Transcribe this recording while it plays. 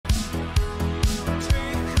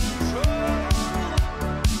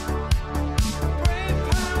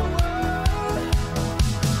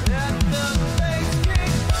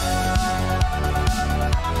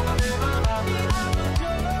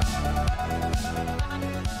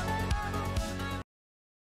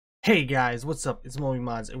Hey guys, what's up? It's Moby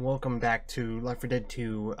Mods, and welcome back to Left 4 Dead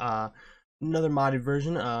 2. Another modded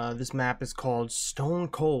version. This map is called Stone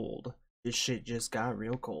Cold. This shit just got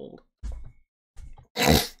real cold.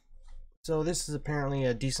 So this is apparently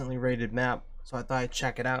a decently rated map, so I thought I'd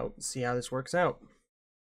check it out and see how this works out.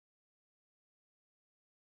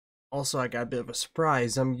 Also, I got a bit of a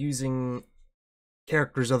surprise. I'm using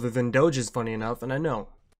characters other than Doge's, funny enough, and I know.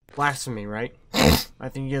 Blasphemy, right? I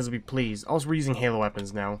think you guys will be pleased. Also, we're using Halo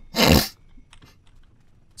weapons now.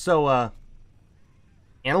 So,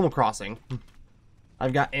 Animal Crossing.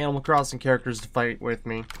 I've got Animal Crossing characters to fight with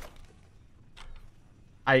me.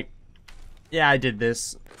 Yeah, I did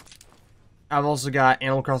this. I've also got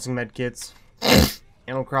Animal Crossing medkits.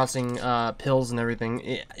 Animal Crossing, pills and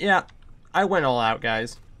everything. Yeah, I went all out,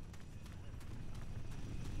 guys.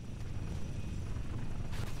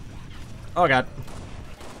 Oh, God.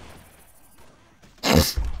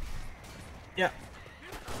 Yeah.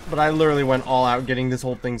 But I literally went all out getting this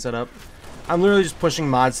whole thing set up. I'm literally just pushing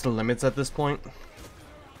mods to the limits at this point.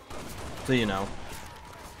 So you know.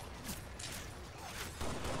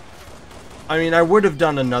 I mean, I would have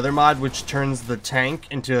done another mod which turns the tank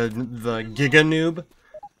into the Giga Noob.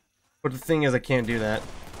 But the thing is, I can't do that.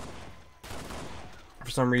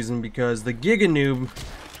 For some reason, because the Giga Noob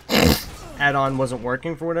add-on wasn't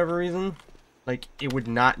working for whatever reason. Like, it would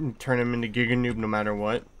not turn him into Giga Noob no matter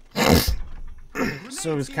what.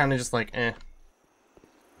 So it was kind of just like, eh.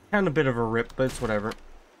 Kind of a bit of a rip, but it's whatever.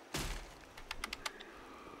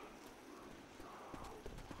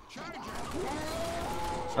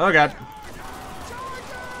 Oh, God.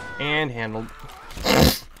 And handled. Here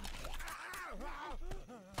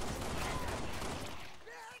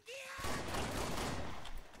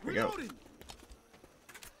we go.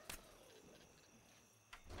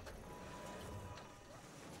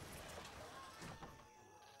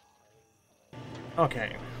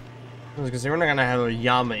 Okay. I was gonna say, we're not gonna have a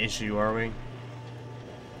Yama issue, are we?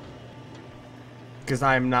 Because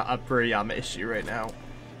I'm not up for a Yama issue right now.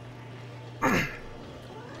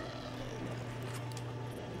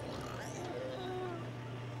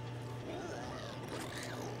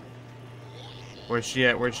 Where's she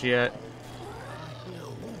at? Where's she at?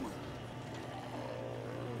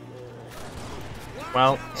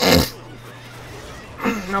 Well,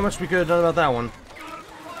 not much we could have done about that one.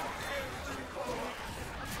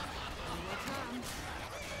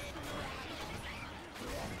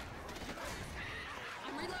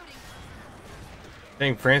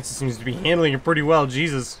 Dang, Francis seems to be handling it pretty well,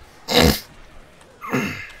 Jesus. Hey,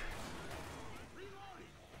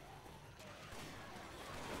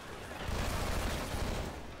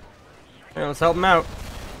 let's help him out.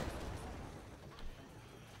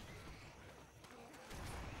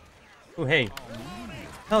 Oh, hey.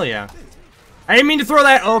 Hell yeah. I didn't mean to throw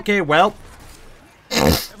that. Okay, well.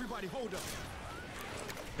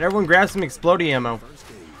 Everyone grab some explodey ammo.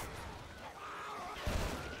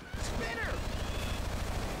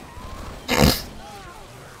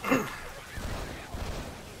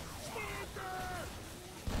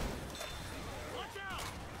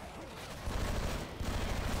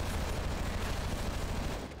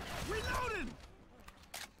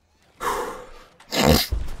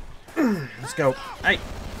 Let's go. Hey,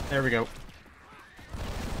 there we go.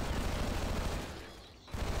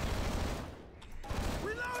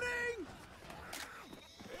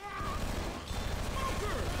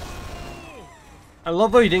 I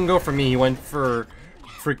love how he didn't go for me, he went for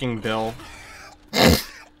freaking Bill.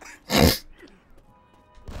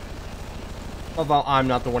 Love how I'm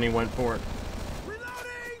not the one he went for.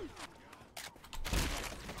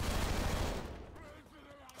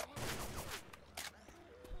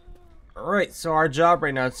 Alright, so our job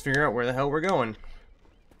right now is to figure out where the hell we're going.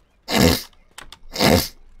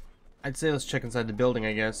 I'd say let's check inside the building,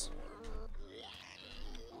 I guess.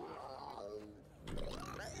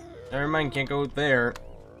 Never mind, can't go there.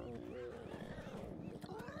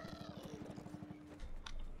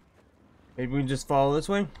 Maybe we just follow this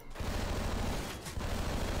way?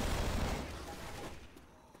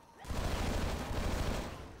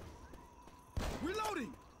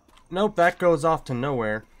 Reloading. Nope, that goes off to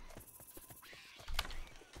nowhere.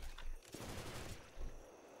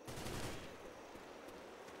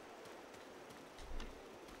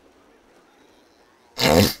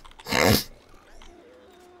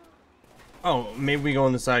 Oh, maybe we go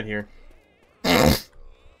on the side here.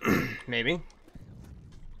 Maybe.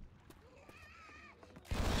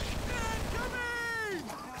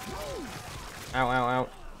 Ow, ow, ow.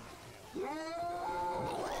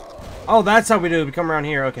 Oh, that's how we do it. We come around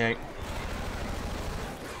here. Okay.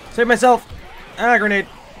 Save myself! Ah, grenade!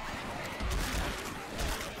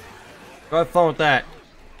 Go have fun with that.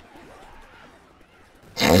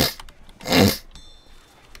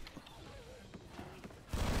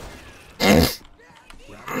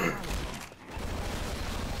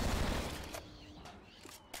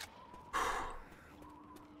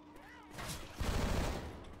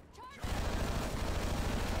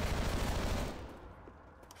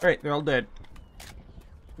 Alright, they're all dead.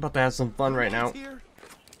 About to have some fun right now.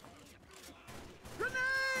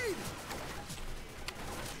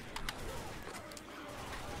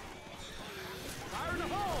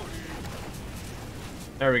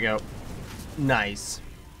 There we go. Nice.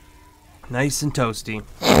 Nice and toasty.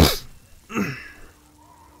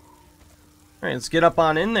 Alright, let's get up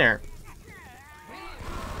on in there.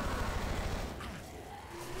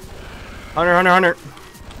 Hunter, Hunter, Hunter.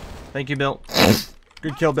 Thank you, Bill.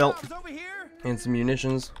 Good kill, Bill. And some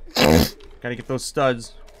munitions. Gotta get those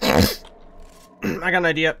studs. I got an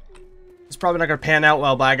idea. It's probably not gonna pan out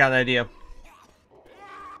well, but I got an idea.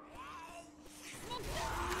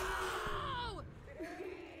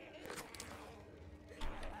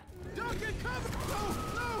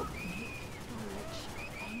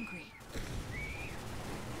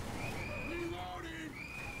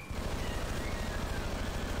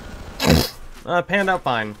 Panned out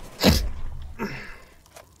fine.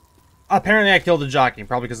 Apparently I killed the jockey,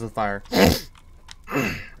 probably because of the fire.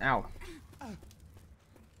 Ow. Man,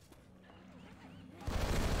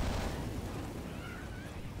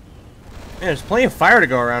 there's plenty of fire to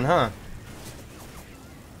go around, huh?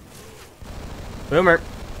 Boomer.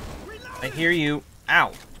 I hear you.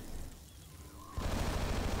 Ow.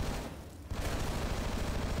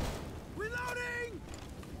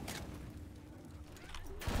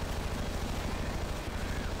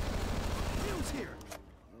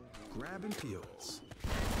 Grabbing fields.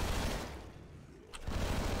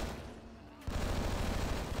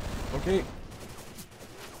 Okay.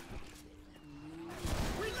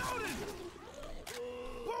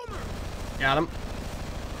 Got him.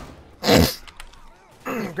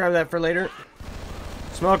 Grab that for later.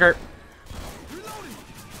 Smoker.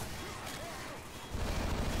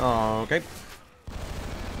 Oh, okay.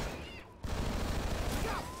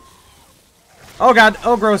 Oh god.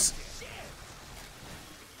 Oh gross.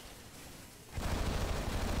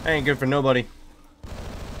 That ain't good for nobody.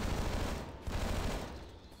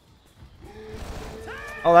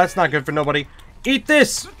 Oh, that's not good for nobody. Eat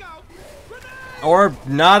this! Or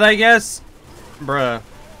not, I guess. Bruh.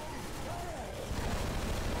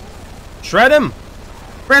 Shred him!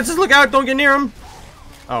 Francis, look out! Don't get near him!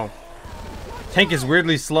 Oh. Tank is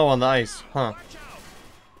weirdly slow on the ice. Huh.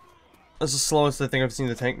 That's the slowest I think I've seen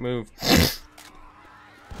the tank move.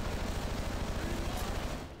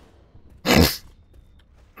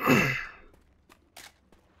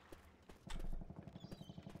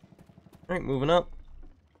 Alright, moving up.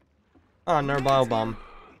 Ah, another bio bomb.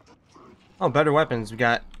 Oh, better weapons. We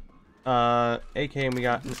got AK and we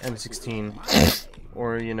got an M16.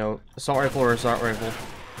 Or, you know, assault rifle or assault rifle.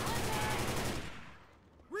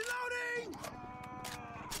 Reloading!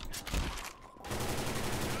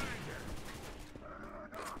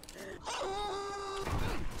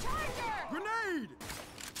 Grenade!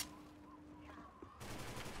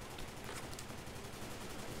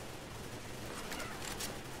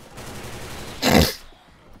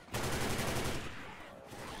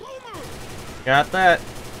 Got that.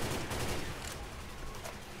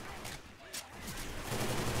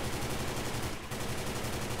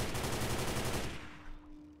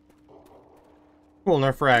 Cool,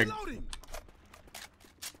 nerf frag.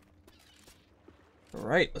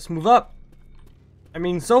 Alright, let's move up. I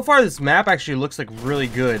mean, so far this map actually looks like really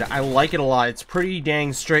good. I like it a lot. It's pretty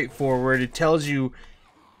dang straightforward. It tells you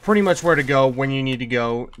pretty much where to go when you need to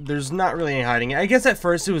go. There's not really any hiding. I guess at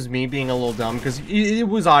first it was me being a little dumb because it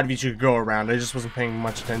was obvious you could go around. I just wasn't paying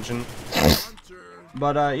much attention.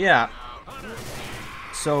 But yeah.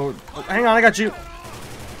 So, oh, hang on, I got you.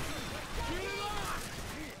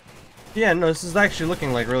 Yeah, no, this is actually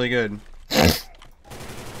looking like really good.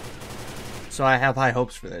 So I have high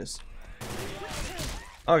hopes for this.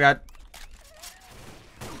 Oh god.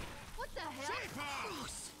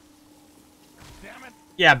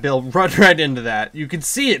 Yeah, Bill, run right into that. You can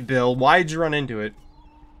see it, Bill. Why'd you run into it?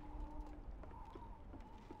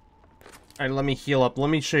 Alright, let me heal up. Let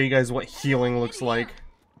me show you guys what healing looks like.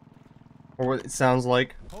 Or what it sounds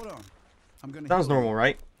like. Hold on. I'm gonna Sounds normal,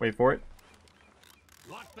 right? Wait for it.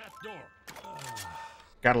 Lock that door.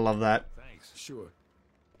 Gotta love that. Thanks. Sure.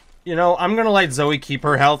 You know, I'm gonna let Zoe keep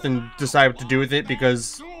her health and decide what to do with it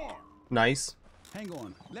because... Nice. Hang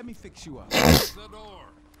on. Let me fix you up. The door.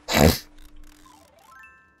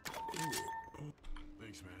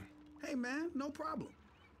 Thanks, man. Hey, man. No problem.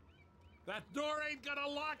 That door ain't gonna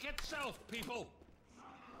lock itself, people.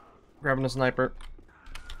 Grabbing a sniper.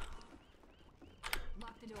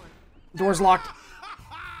 Lock the door. Door's locked.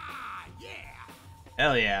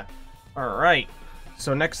 Hell yeah. Alright.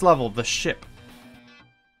 So next level, the ship.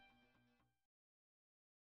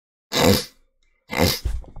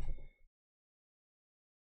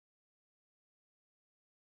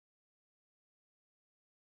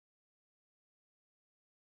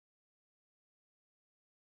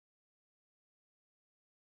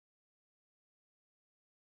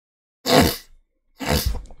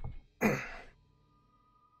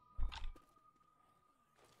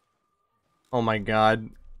 Oh my god.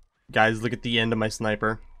 Guys, look at the end of my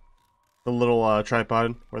sniper. The little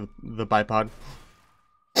tripod, or the bipod.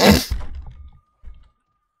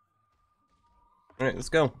 Alright, let's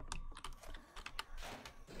go.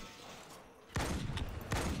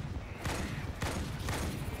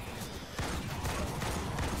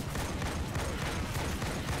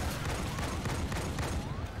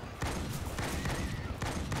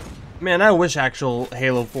 Man, I wish actual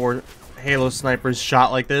Halo snipers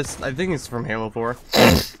shot like this. I think it's from Halo 4.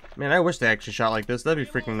 Man, I wish they actually shot like this. That'd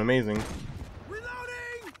be freaking amazing.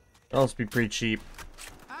 Reloading! That'll also be pretty cheap.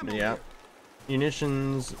 But yeah.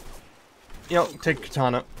 Munitions. Yo, take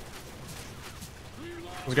katana.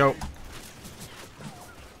 Let's go.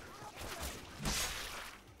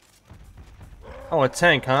 Oh, a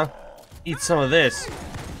tank, huh? Eat some of this.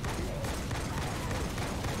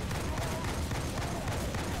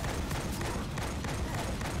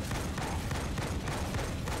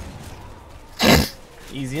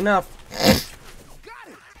 Easy enough. Got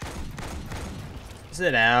it!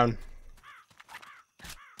 Sit down.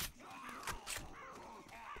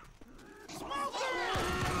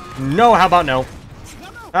 No, how about no?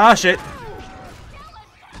 Ah, shit.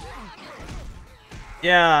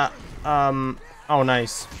 Yeah, oh,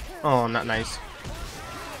 nice. Oh, not nice.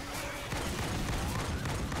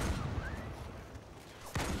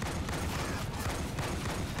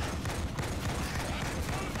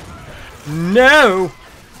 No!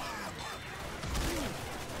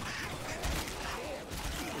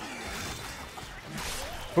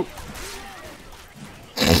 Oh.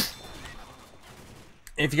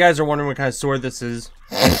 If you guys are wondering what kind of sword this is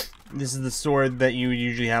the sword that you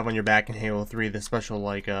usually have on your back in Halo 3, the special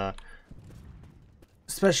like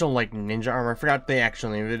ninja armor. I forgot the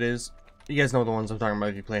actual name of it is. You guys know the ones I'm talking about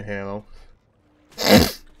if you played Halo.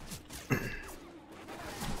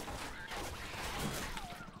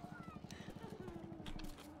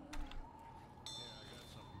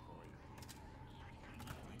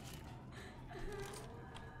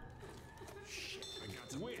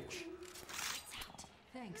 Witch!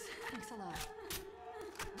 Thanks. Thanks a lot.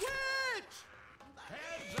 Witch!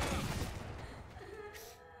 Heads up!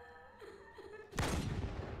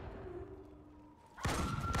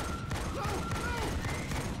 No! No!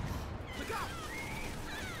 Look out!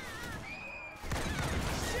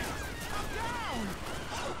 Shit! I'm down!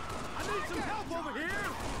 I need some help over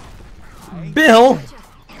here! Bill! Now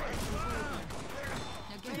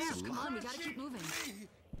get out. Come on, we gotta keep moving.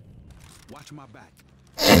 Watch my back.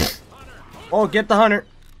 Oh, get the hunter.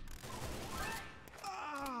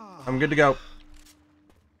 I'm good to go.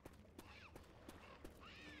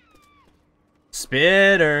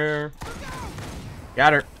 Spitter.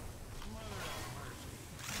 Got her.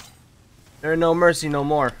 There are no mercy no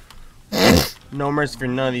more. No mercy for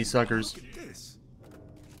none of these suckers. This.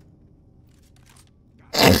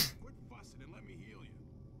 Quit fussing and let me heal you.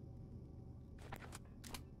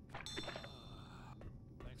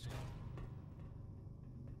 Thanks.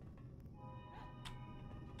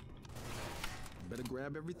 Better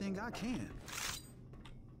grab everything I can.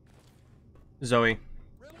 Zoe.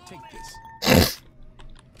 Take this.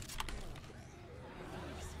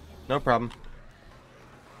 No problem.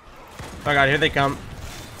 Oh god, here they come.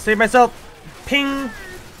 Save myself. Ping.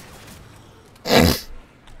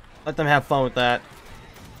 Let them have fun with that.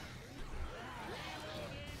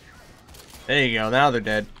 There you go. Now they're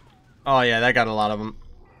dead. Oh yeah, that got a lot of them.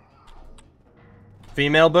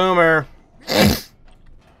 Female boomer.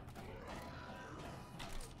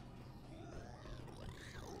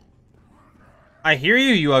 I hear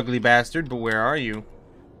you, you ugly bastard, but where are you?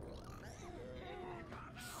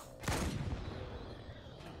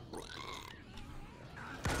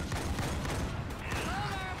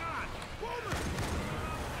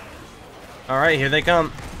 Alright, here they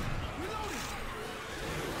come.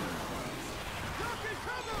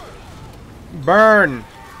 Burn!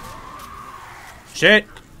 Shit!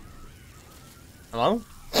 Hello?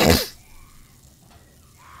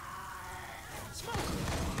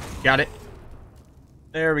 Got it.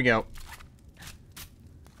 There we go.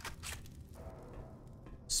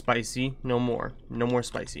 Spicy, no more. No more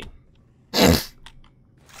spicy.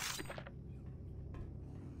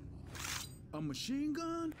 machine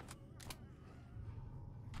gun?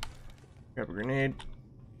 Grab a grenade.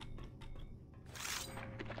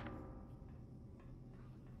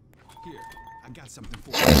 Here, I got something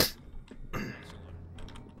for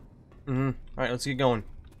you. Alright, let's get going.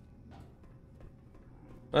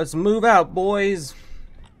 Let's move out, boys.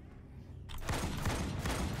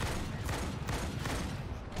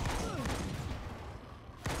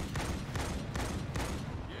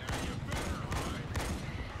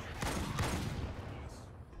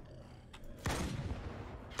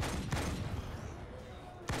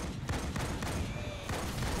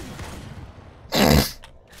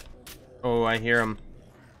 Oh, I hear him.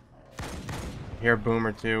 I hear a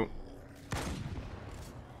boomer too.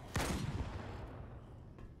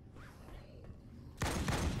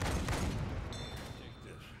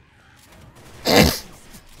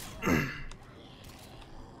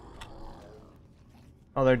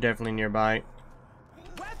 Oh, they're definitely nearby.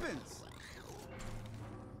 Weapons!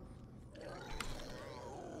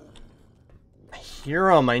 I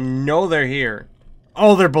hear them. I know they're here.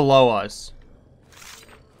 Oh, they're below us.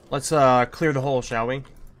 Let's clear the hole, shall we?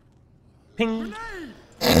 Ping.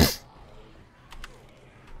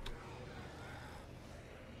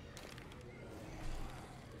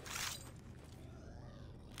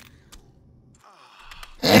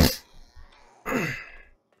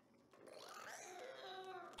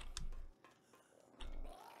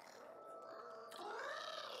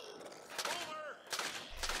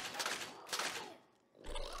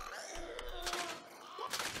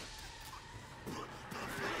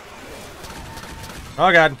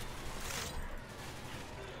 Oh god.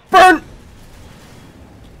 Burn!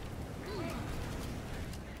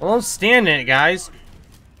 Well, I'm standing it, guys.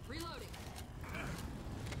 Reloading.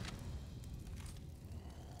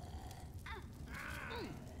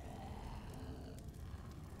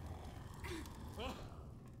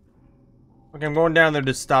 Okay, I'm going down there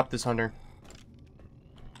to stop this hunter.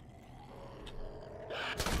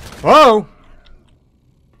 Whoa!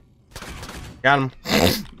 Got him.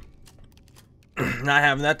 Not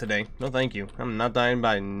having that today. No, thank you. I'm not dying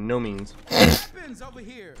by no means. Weapons over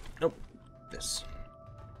here! Nope. This.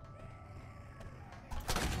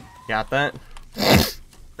 Got that?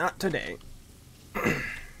 Not today.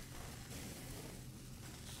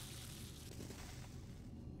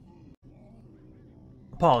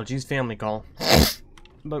 Apologies, family call.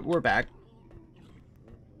 But we're back.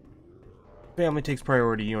 Family takes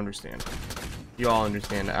priority, you understand. You all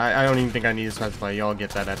understand. I don't even think I need to specify. Y'all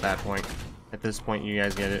get that at that point. At this point, you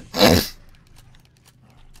guys get it.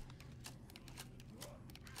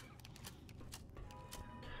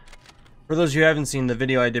 For those of you who haven't seen the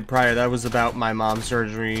video I did prior, that was about my mom's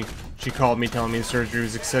surgery. She called me telling me the surgery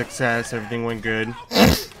was a success, everything went good.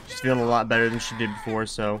 She's feeling a lot better than she did before,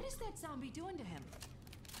 so... What is that zombie doing to him?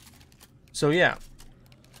 So yeah.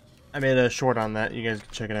 I made a short on that, you guys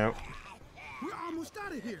can check it out. We're almost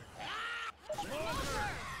out of here!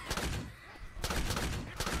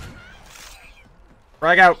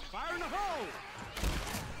 Frag out! Fire in the hole!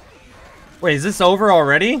 Wait, is this over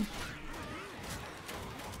already?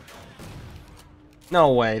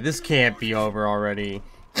 No way, this can't be over already.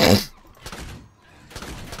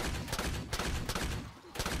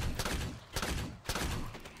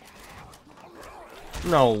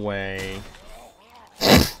 No way.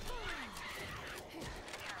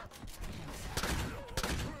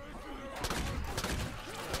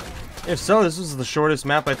 If so, this was the shortest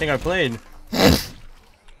map I think I played.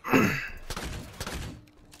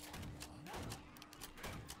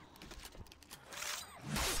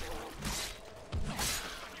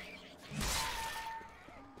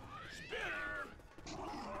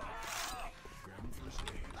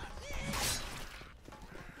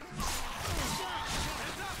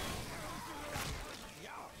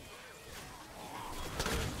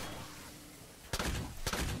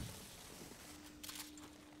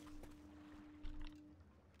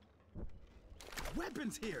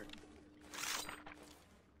 Weapons here!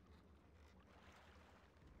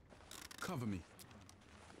 Cover me.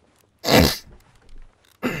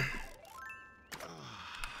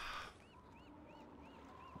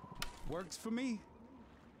 Works for me.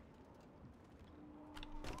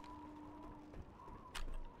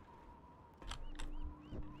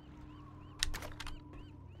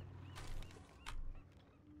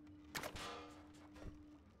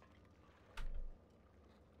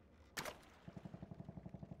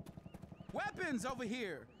 Weapons over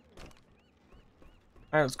here!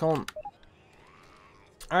 Alright, let's call him.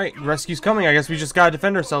 Alright, rescue's coming. I guess we just gotta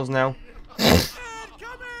defend ourselves now.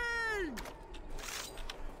 Coming!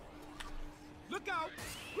 Look out!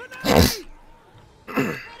 Grenade!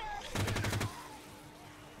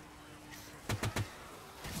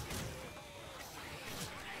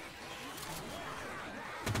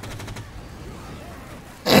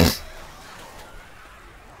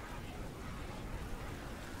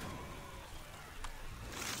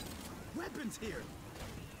 Weapons here.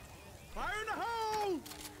 Fire in the hole!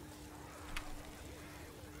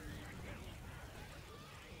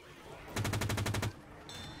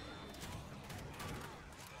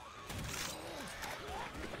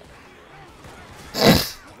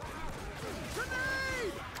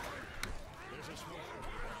 Grenade!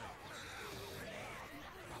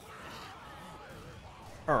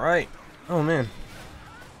 All right. Oh man.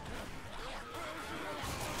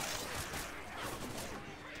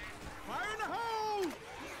 Fire in the hole!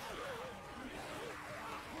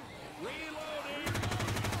 Reloading.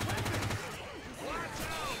 Watch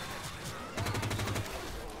out.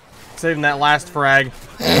 Saving that last frag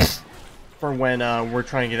for when we're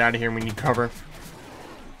trying to get out of here and we need cover.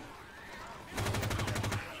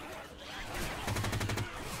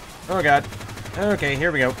 Oh god. Okay,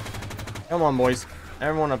 here we go. Come on, boys.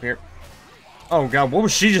 Everyone up here. Oh god, what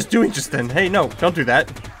was she just doing just then? Hey, no, don't do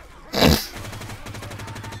that.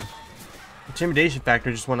 Intimidation factor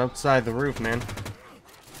just went outside the roof, man.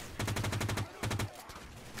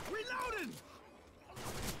 Reloading!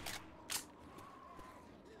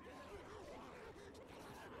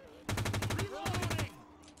 Reloading.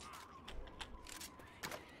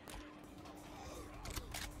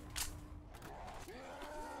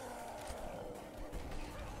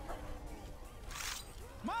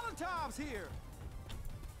 Molotovs here!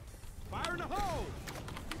 Fire in the hole!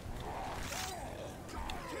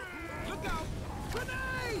 Look out!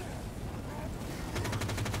 Grenade!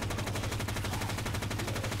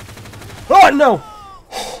 Oh no!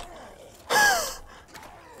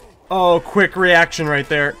 Oh, quick reaction right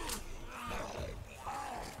there.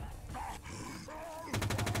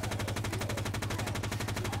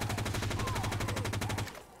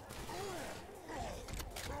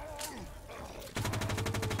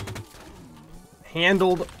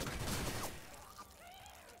 Handled.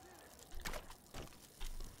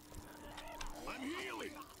 I'm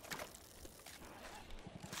healing.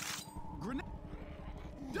 Grenade!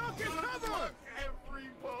 Duck and cover!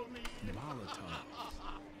 Everybody.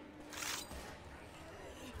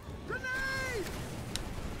 Grenade!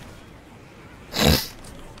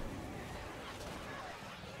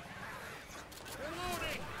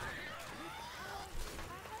 Reloading.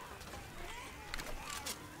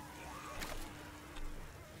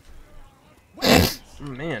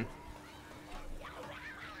 Man.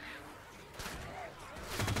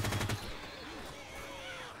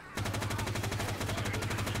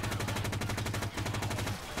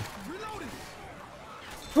 Reloading!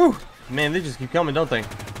 Whew. Man, they just keep coming, don't they?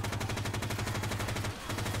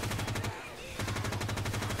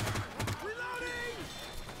 Reloading!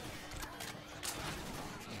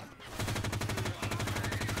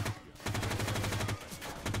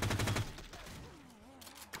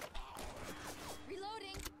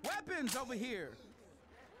 Reloading. Weapons over here!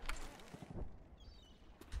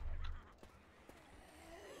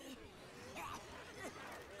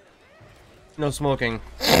 No smoking.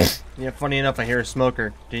 Yeah, funny enough, I hear a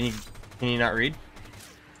smoker. Can you not read?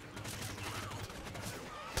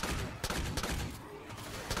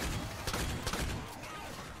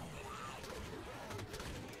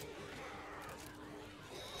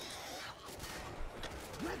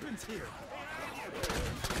 Weapons here!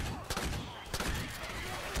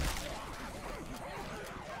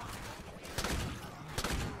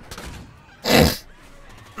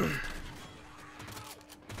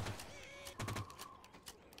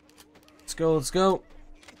 Let's go, let's go.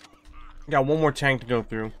 Got one more tank to go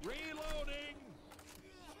through. Reloading.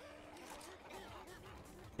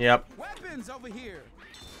 Yep. Weapons over here!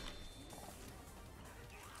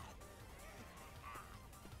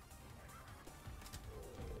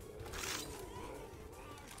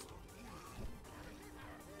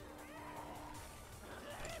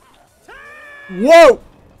 Whoa!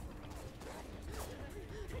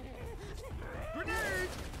 Grenade!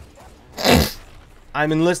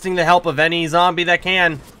 I'm enlisting the help of any zombie that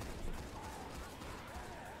can.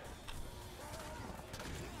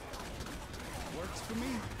 Works for me.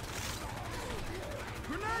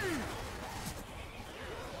 Grenade!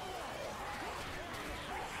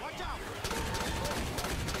 Watch out!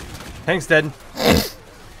 Tank's dead.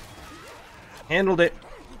 Handled it.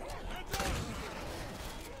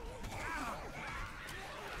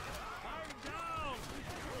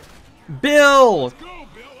 Bill! Go,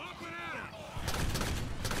 Bill. Up and at it.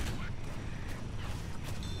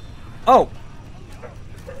 Oh!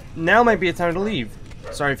 Now might be a time to leave.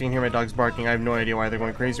 Sorry if you can hear my dogs barking. I have no idea why they're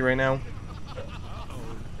going crazy right now.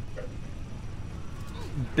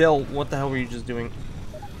 Bill, what the hell were you just doing?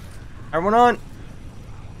 Everyone on!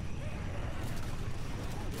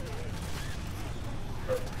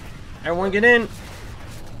 Everyone get in!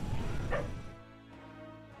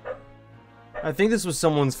 I think this was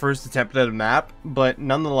someone's first attempt at a map, but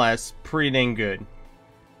nonetheless, pretty dang good.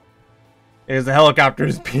 Because the helicopter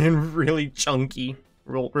is being really chunky.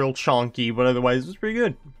 Real chunky, but otherwise it was pretty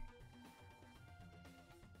good.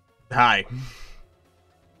 Hi.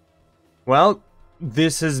 Well,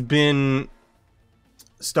 this has been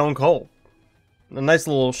Stone Cold. A nice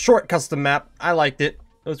little short custom map. I liked it.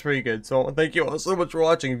 It was pretty good. So thank you all so much for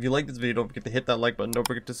watching. If you like this video, don't forget to hit that like button. Don't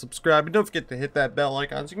forget to subscribe. And don't forget to hit that bell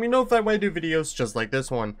icon so you can be notified when I do videos just like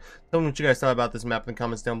this one. Tell me what you guys thought about this map in the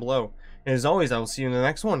comments down below. And as always, I will see you in the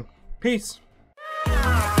next one. Peace.